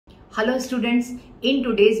Hello students, in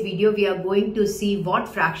today's video we are going to see what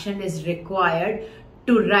fraction is required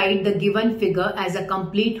to write the given figure as a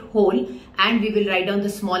complete whole, and we will write down the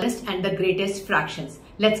smallest and the greatest fractions.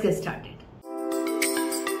 Let's get started.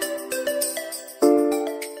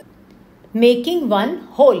 Making one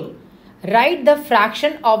whole. Write the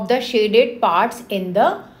fraction of the shaded parts in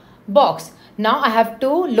the box. Now I have to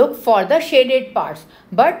look for the shaded parts,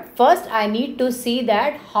 but first I need to see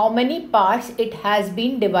that how many parts it has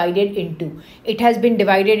been divided into. It has been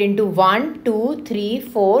divided into 1, 2, 3,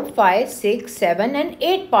 4, 5, 6, 7 and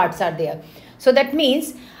 8 parts are there. So that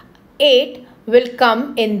means 8 will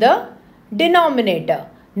come in the denominator.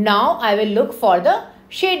 Now I will look for the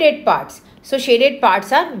shaded parts. So shaded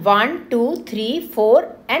parts are 1, 2, 3,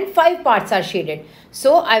 4 and 5 parts are shaded.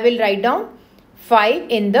 So I will write down 5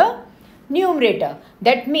 in the numerator.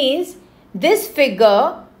 That means this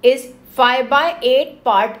figure is 5 by 8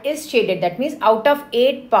 part is shaded. That means out of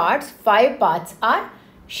 8 parts, 5 parts are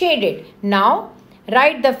shaded. Now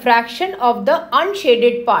write the fraction of the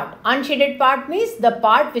unshaded part. Unshaded part means the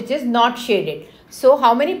part which is not shaded. So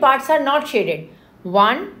how many parts are not shaded?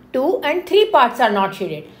 1, 2 and 3 parts are not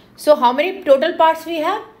shaded. So how many total parts we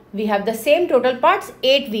have? We have the same total parts,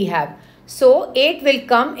 8 we have. So 8 will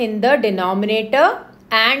come in the denominator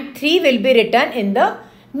and 3 will be written in the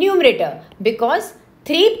numerator because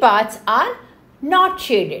 3 parts are not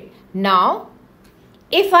shaded. Now,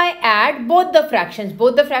 if I add both the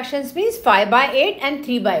fractions means 5 by 8 and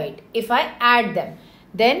 3 by 8. If I add them,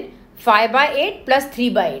 then 5 by 8 plus 3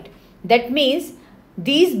 by 8. That means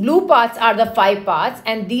these blue parts are the 5 parts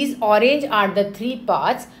and these orange are the 3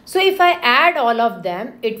 parts. So if I add all of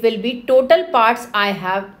them, it will be total parts I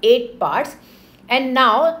have 8 parts. And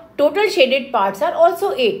now total shaded parts are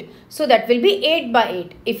also 8. So that will be 8 by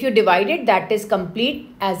 8. If you divide it, that is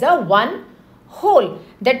complete as a one whole.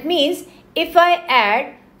 That means if I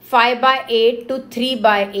add 5 by 8 to 3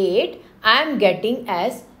 by 8, I am getting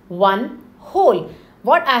as one whole.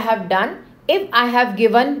 What I have done, if I have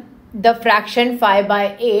given the fraction 5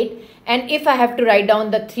 by 8 and if I have to write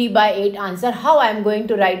down the 3 by 8 answer, how I am going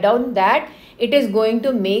to write down that? It is going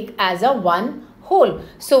to make as a one whole.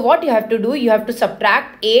 So what you have to do, you have to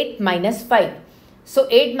subtract 8 minus 5. So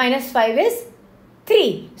 8 minus 5 is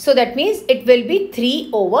 3. So that means it will be 3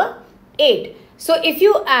 over 8. So if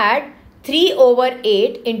you add 3 over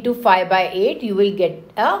 8 into 5 by 8, you will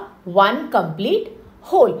get a one complete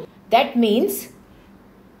whole. That means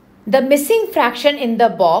the missing fraction in the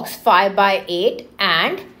box 5 by 8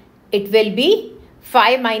 and it will be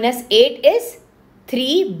 5 minus 8 is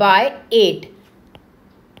 3 by 8.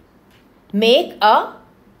 Make a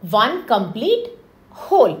one complete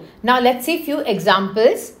whole. Now let's see few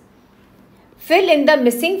examples. Fill in the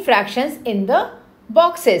missing fractions in the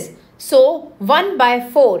boxes. So 1 by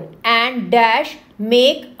 4 and dash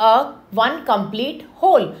make a one complete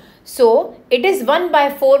whole. So it is 1 by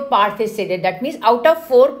 4 parts is shaded. That means out of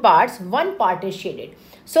 4 parts, 1 part is shaded.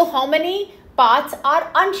 So how many parts are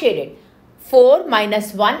unshaded? 4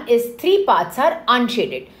 minus 1 is 3 parts are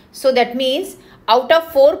unshaded. So that means out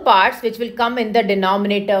of 4 parts which will come in the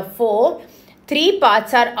denominator 4, 3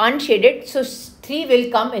 parts are unshaded. So 3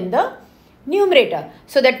 will come in the numerator.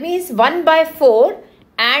 So that means 1 by 4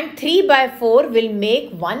 and 3 by 4 will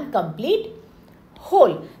make one complete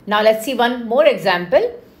whole. Now let's see one more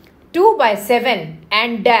example. 2 by 7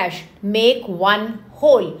 and dash make one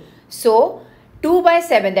whole. So 2 by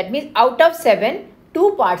 7, that means out of 7,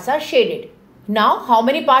 2 parts are shaded. Now how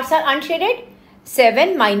many parts are unshaded?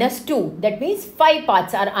 7 minus 2, that means 5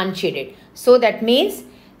 parts are unshaded. So that means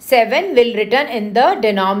 7 will written in the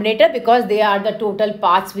denominator because they are the total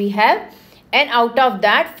parts we have, and out of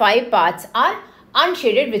that 5 parts are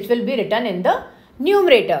unshaded which will be written in the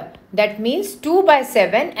numerator. That means 2 by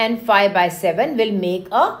 7 and 5 by 7 will make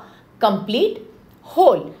a complete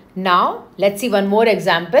whole. Now let's see one more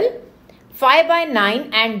example. 5 by 9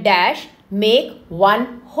 and dash make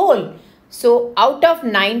one whole. So out of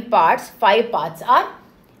 9 parts, 5 parts are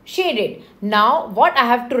shaded. Now what I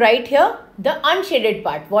have to write here? The unshaded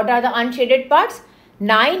part. What are the unshaded parts?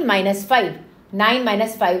 9 minus 5. 9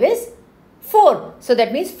 minus 5 is 4. So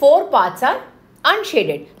that means 4 parts are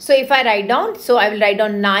unshaded. So if I write down, so I will write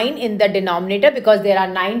down 9 in the denominator because there are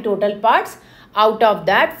 9 total parts. Out of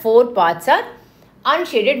that 4 parts are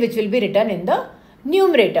unshaded which will be written in the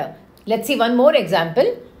numerator. Let's see one more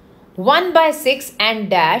example. 1 by 6 and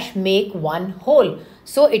dash make one whole.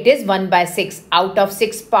 So it is 1 by 6. Out of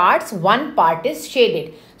 6 parts, 1 part is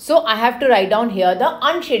shaded. So I have to write down here the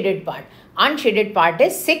unshaded part. Unshaded part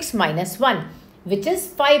is 6 minus 1, which is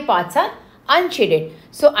 5 parts are unshaded.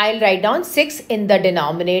 So I'll write down 6 in the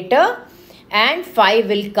denominator and 5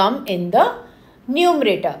 will come in the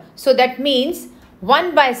numerator. So that means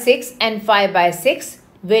 1 by 6 and 5 by 6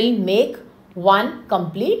 will make one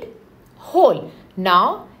complete whole.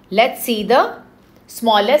 Now let's see the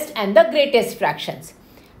smallest and the greatest fractions.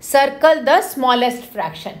 Circle the smallest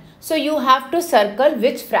fraction. So you have to circle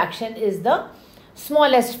which fraction is the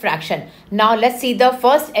smallest fraction. Now let's see the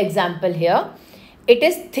first example here. It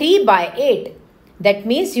is 3 by 8. That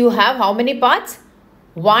means you have how many parts?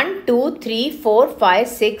 1, 2, 3, 4, 5,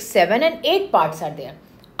 6, 7 and 8 parts are there.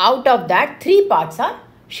 Out of that 3 parts are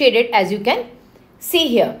shaded as you can see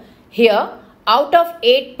here. Here out of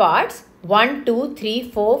 8 parts, 1, 2,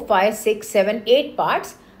 3, 4, 5, 6, 7, 8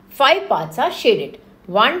 parts, 5 parts are shaded.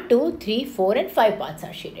 1, 2, 3, 4 and 5 parts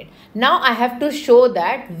are shaded. Now I have to show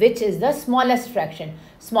that which is the smallest fraction.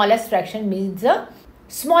 Smallest fraction means the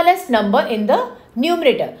smallest number in the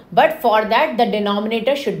numerator. But for that the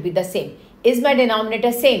denominator should be the same. Is my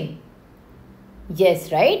denominator same?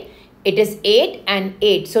 Yes, right? It is 8 and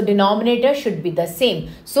 8. So denominator should be the same.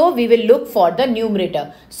 So we will look for the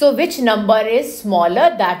numerator. So which number is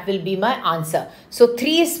smaller? That will be my answer. So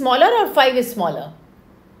 3 is smaller or 5 is smaller?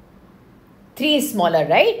 3 is smaller,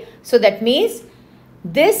 right? So that means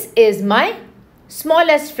this is my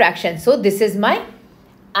smallest fraction. So this is my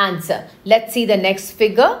answer. Let's see the next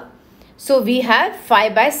figure. So we have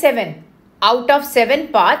 5 by 7. Out of 7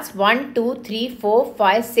 parts, 1, 2, 3, 4,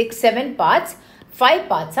 5, 6, 7 parts, 5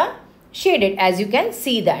 parts are shaded as you can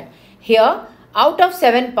see that. Here out of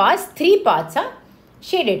 7 parts, 3 parts are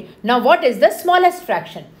shaded. Now what is the smallest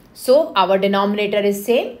fraction? So our denominator is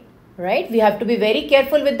same, right? We have to be very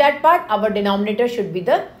careful with that part. Our denominator should be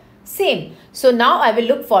the same. So now I will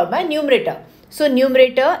look for my numerator. So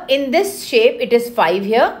numerator in this shape it is 5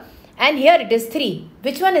 here and here it is 3.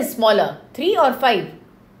 Which one is smaller? 3 or 5?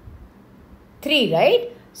 3,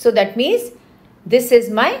 right? So that means this is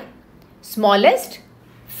my smallest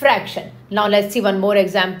fraction. Now let's see one more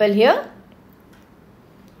example here.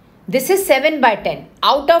 This is 7 by 10.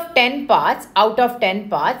 Out of 10 parts,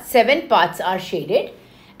 7 parts are shaded.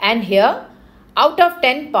 And here, out of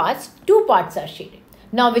 10 parts, 2 parts are shaded.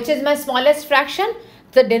 Now which is my smallest fraction?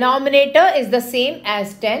 The denominator is the same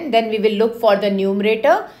as 10. Then we will look for the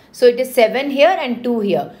numerator. So it is 7 here and 2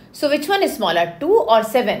 here. So which one is smaller? 2 or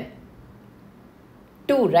 7?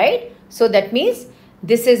 2, right? So that means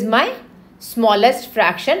this is my smallest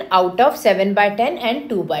fraction out of 7 by 10 and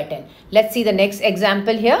 2 by 10. Let's see the next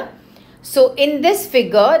example here. So in this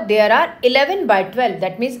figure there are 11 by 12.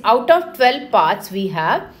 That means out of 12 parts we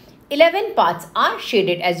have 11 parts are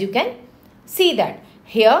shaded as you can see that.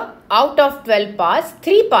 Here out of 12 parts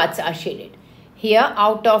 3 parts are shaded. Here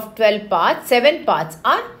out of 12 parts 7 parts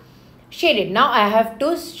are shaded. Now I have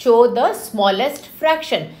to show the smallest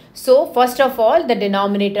fraction. So first of all the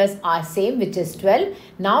denominators are same which is 12.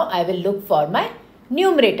 Now I will look for my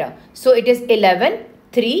numerator. So it is 11,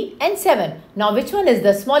 3 and 7. Now which one is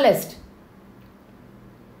the smallest?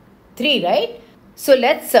 3, right? So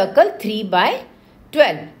let's circle 3 by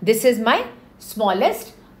 12. This is my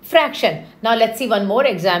smallest fraction. Now let's see one more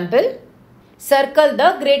example. Circle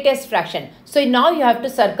the greatest fraction. So now you have to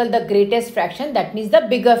circle the greatest fraction. That means the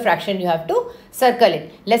bigger fraction you have to circle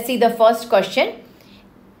it. Let's see the first question.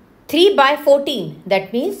 3 by 14.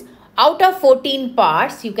 That means out of 14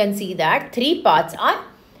 parts you can see that 3 parts are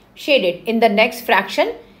shaded. In the next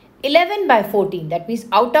fraction 11 by 14. That means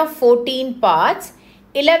out of 14 parts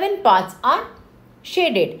 11 parts are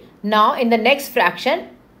shaded. Now in the next fraction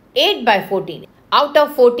 8 by 14. Out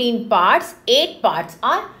of 14 parts 8 parts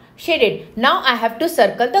are shaded. Now I have to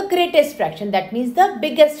circle the greatest fraction. That means the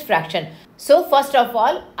biggest fraction. So first of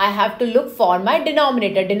all I have to look for my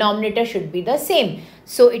denominator. Denominator should be the same.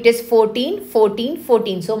 So it is 14, 14,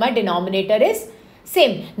 14. So my denominator is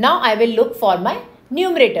same. Now I will look for my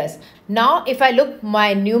numerators. Now if I look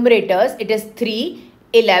my numerators, it is 3,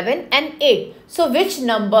 11 and 8. So which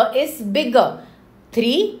number is bigger?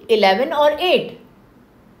 3, 11 or 8?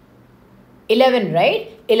 11,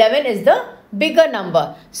 right? 11 is the bigger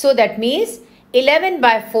number. So that means 11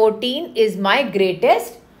 by 14 is my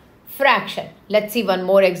greatest fraction. Let's see one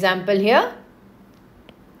more example here.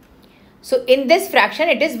 So in this fraction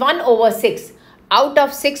it is 1 over 6. Out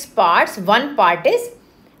of 6 parts, 1 part is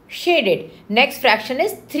shaded. Next fraction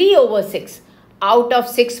is 3 over 6. Out of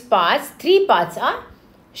 6 parts, 3 parts are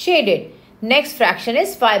shaded. Next fraction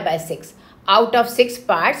is 5 by 6. Out of 6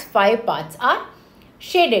 parts, 5 parts are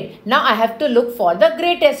shaded. Now I have to look for the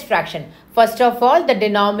greatest fraction. First of all, the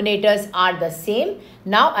denominators are the same.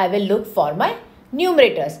 Now I will look for my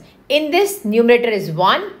numerators. In this numerator is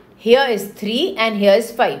 1, here is 3 and here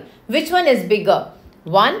is 5. Which one is bigger?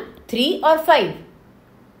 1, 3 or 5?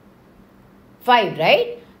 5,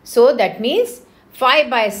 right? So that means 5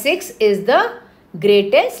 by 6 is the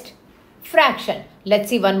greatest fraction. Let's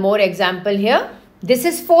see one more example here. This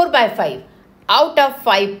is 4 by 5. Out of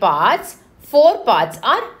 5 parts, 4 parts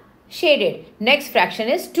are shaded. Next fraction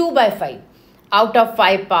is 2 by 5. Out of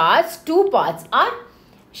 5 parts, 2 parts are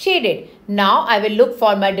shaded. Now I will look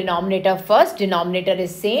for my denominator first. Denominator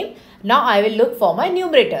is same. Now I will look for my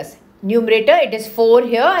numerators. Numerator, it is 4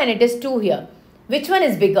 here and it is 2 here. Which one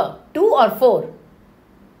is bigger? 2 or 4?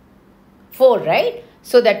 4, right?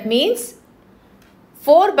 So that means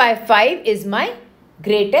 4 by 5 is my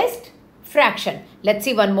greatest fraction. Let's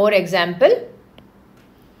see one more example.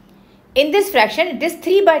 In this fraction, it is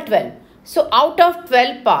 3 by 12. So out of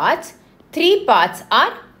 12 parts, 3 parts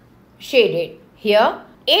are shaded. Here,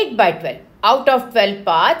 8 by 12. Out of 12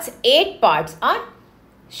 parts, 8 parts are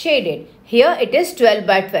shaded. Here it is 12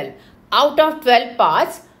 by 12. Out of 12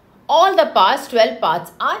 parts, all the parts, 12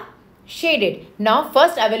 parts are shaded. Now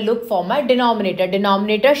first I will look for my denominator.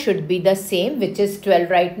 Denominator should be the same, which is 12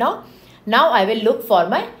 right now. Now I will look for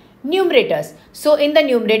my numerators. So in the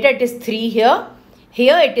numerator it is 3 here.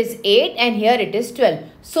 Here it is 8 and here it is 12.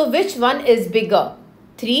 So which one is bigger?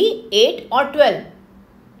 3, 8 or 12?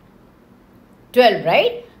 12,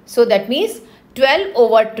 right? So that means 12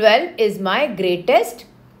 over 12 is my greatest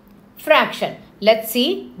fraction. Let's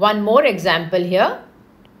see one more example here.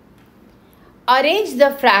 Arrange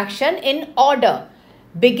the fraction in order.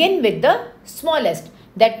 Begin with the smallest.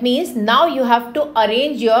 That means now you have to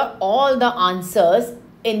arrange all the answers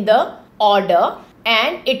in the order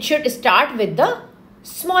and it should start with the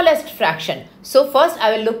smallest fraction. So first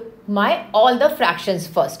I will look all the fractions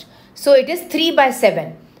first. So it is 3 by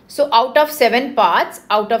 7. So out of 7 parts,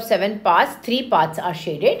 3 parts are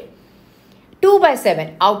shaded. 2 by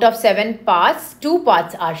 7, out of 7 parts, 2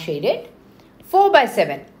 parts are shaded. 4 by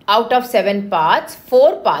 7, out of 7 parts,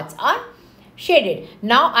 4 parts are shaded.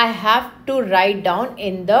 Now I have to write down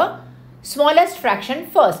in the smallest fraction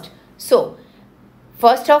first. So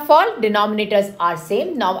first of all, denominators are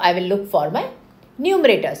same. Now I will look for my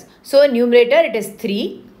numerators. So numerator, it is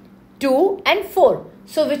 3, 2 and 4.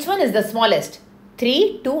 So which one is the smallest?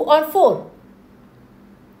 3, 2 or 4?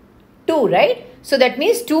 2, right? So that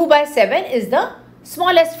means 2 by 7 is the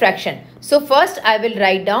smallest fraction. So first I will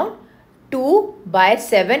write down 2 by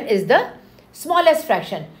 7 is the smallest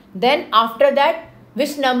fraction. Then after that,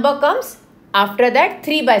 which number comes? After that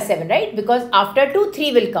 3 by 7, right? Because after 2,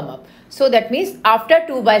 3 will come up. So that means after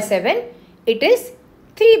 2 by 7, it is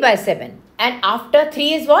 3 by 7. And after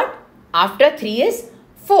 3 is what? After 3 is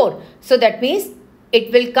 4. So that means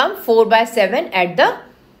it will come 4 by 7 at the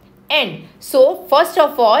end. So first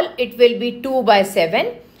of all, it will be 2 by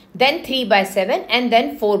 7, then 3 by 7 and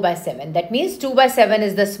then 4 by 7. That means 2 by 7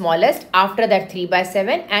 is the smallest, after that 3 by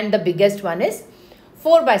 7 and the biggest one is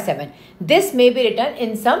 4 by 7. This may be written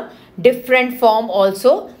in some different form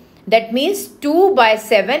also. That means 2 by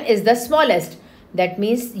 7 is the smallest. That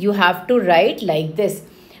means you have to write like this.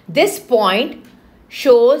 This point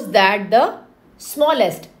shows that the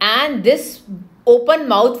smallest and this open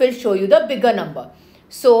mouth will show you the bigger number.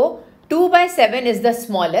 So 2 by 7 is the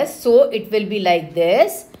smallest. So it will be like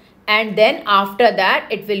this. And then after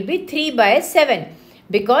that it will be 3 by 7.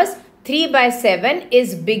 Because 3 by 7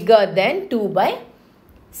 is bigger than 2 by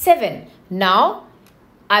 7. Now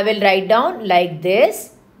I will write down like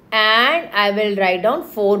this. And I will write down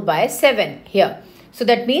 4 by 7 here. So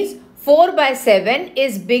that means 4 by 7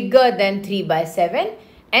 is bigger than 3 by 7.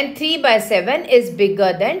 And 3 by 7 is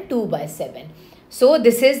bigger than 2 by 7. So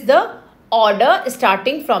this is the order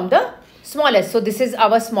starting from the smallest. So this is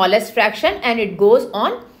our smallest fraction and it goes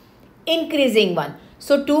on increasing one.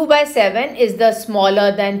 So 2 by 7 is the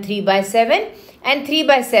smaller than 3 by 7 and 3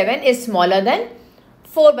 by 7 is smaller than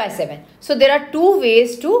 4 by 7. So there are two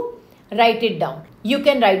ways to write it down. You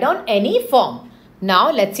can write down any form.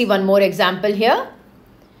 Now let's see one more example here.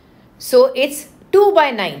 So it's 2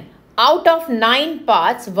 by 9. Out of 9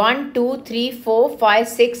 parts, 1, 2, 3, 4, 5,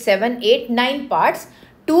 6, 7, 8, 9 parts,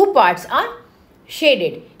 2 parts are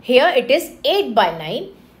shaded. Here it is 8 by 9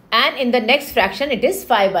 and in the next fraction it is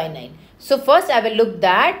 5 by 9. So first I will look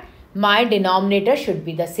that my denominator should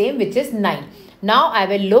be the same, which is 9. Now I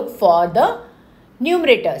will look for the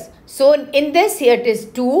numerators. So in this, here it is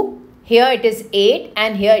 2, here it is 8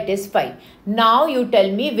 and here it is 5. Now you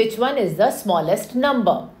tell me which one is the smallest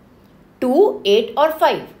number. 2, 8 or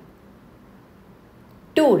 5?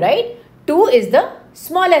 2, right? 2 is the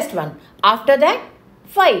smallest one. After that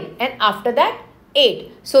 5 and after that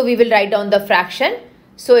 8. So we will write down the fraction.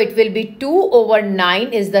 So it will be 2 over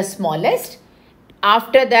 9 is the smallest.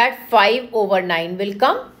 After that 5 over 9 will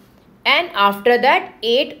come. And after that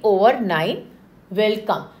 8 over 9 will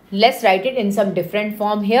come. Let's write it in some different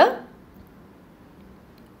form here.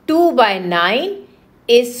 2 by 9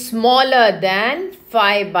 is smaller than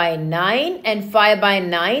 5 by 9 and 5 by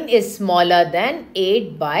 9 is smaller than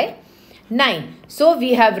 8 by 9. So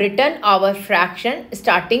we have written our fraction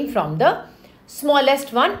starting from the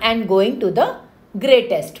smallest one and going to the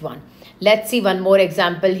greatest one. Let's see one more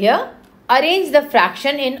example here. Arrange the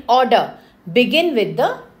fraction in order. Begin with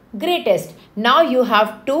the greatest. Now you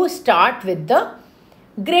have to start with the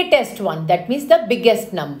greatest one. That means the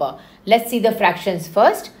biggest number. Let's see the fractions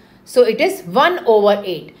first. So it is 1 over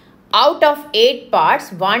 8. Out of 8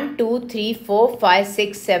 parts, 1, 2, 3, 4, 5,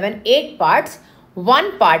 6, 7, 8 parts,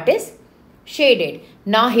 one part is shaded.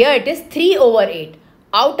 Now here it is 3 over 8.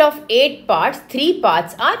 Out of 8 parts, 3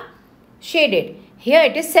 parts are shaded. Here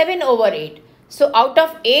it is 7 over 8. So out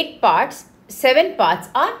of 8 parts, 7 parts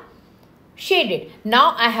are shaded.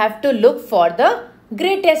 Now I have to look for the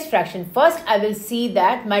greatest fraction. First I will see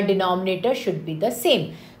that my denominator should be the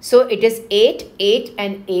same. So it is 8, 8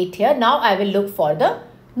 and 8 here. Now I will look for the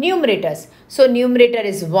numerators. So numerator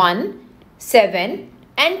is 1, 7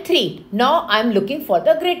 and 3. Now I am looking for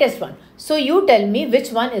the greatest one. So you tell me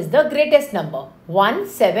which one is the greatest number. 1,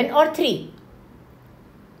 7 or 3?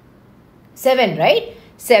 7, right?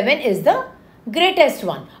 7 is the greatest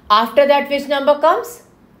one. After that which number comes?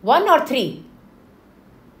 1 or 3?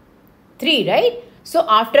 3, right? So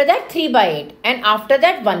after that 3 by 8 and after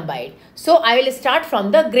that 1 by 8. So I will start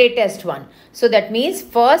from the greatest one. So that means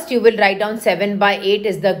first you will write down 7 by 8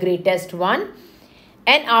 is the greatest one.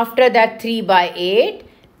 And after that 3 by 8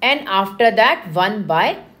 and after that 1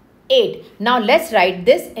 by 8. Now let's write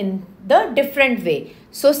this in the different way.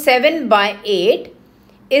 So 7 by 8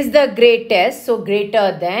 is the greatest. So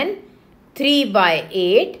greater than 3 by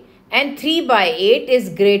 8 and 3 by 8 is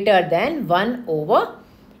greater than 1 over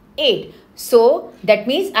 8. So that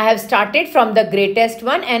means I have started from the greatest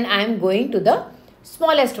one and I am going to the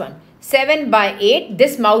smallest one. 7 by 8,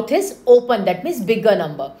 this mouth is open, that means bigger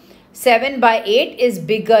number. 7 by 8 is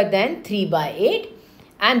bigger than 3 by 8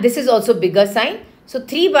 and this is also bigger sign. So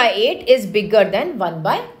 3 by 8 is bigger than 1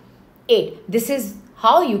 by 8. This is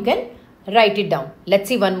how you can write it down. Let's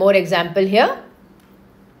see one more example here.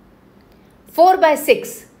 4 by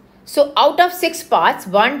 6. So out of 6 parts,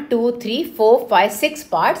 1, 2, 3, 4, 5, 6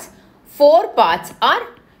 parts, 4 parts are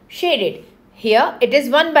shaded. Here it is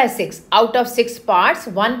 1 by 6. Out of 6 parts,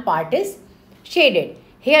 1 part is shaded.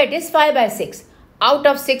 Here it is 5 by 6. Out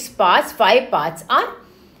of 6 parts, 5 parts are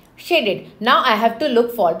shaded. Now I have to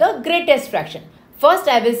look for the greatest fraction. First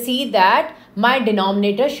I will see that my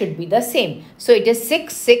denominator should be the same. So it is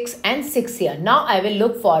 6, 6 and 6 here. Now I will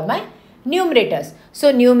look for my numerators.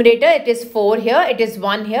 So numerator, it is 4 here, it is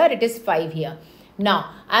 1 here, it is 5 here.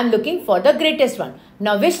 Now I am looking for the greatest one.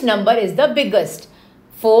 Now which number is the biggest?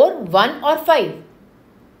 4, 1 or 5?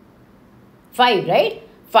 5, right?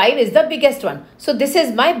 5 is the biggest one. So this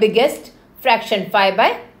is my biggest fraction, 5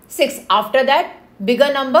 by 6. After that,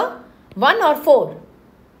 bigger number, 1 or 4?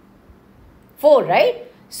 4, right?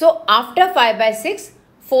 So after 5 by 6,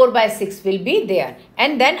 4 by 6 will be there.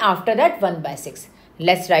 And then after that 1 by 6.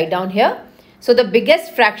 Let's write down here. So the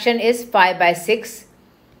biggest fraction is 5 by 6.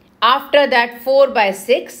 After that 4 by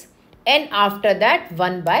 6. And after that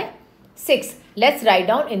 1 by 6. Let's write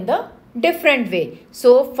down in the different way.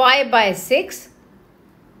 So 5 by 6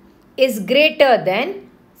 is greater than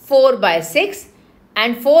 4 by 6.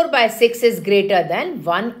 And 4 by 6 is greater than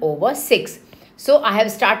 1 over 6. So I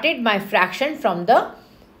have started my fraction from the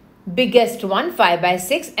biggest one, 5 by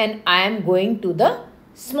 6, and I am going to the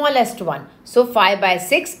smallest one. So 5 by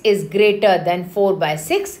 6 is greater than 4 by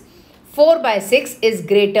 6. 4 by 6 is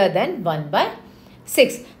greater than 1 by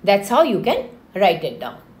 6. That's how you can write it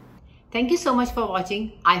down. Thank you so much for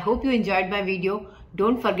watching. I hope you enjoyed my video.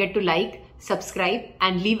 Don't forget to like, subscribe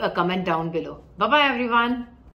and leave a comment down below. Bye-bye everyone.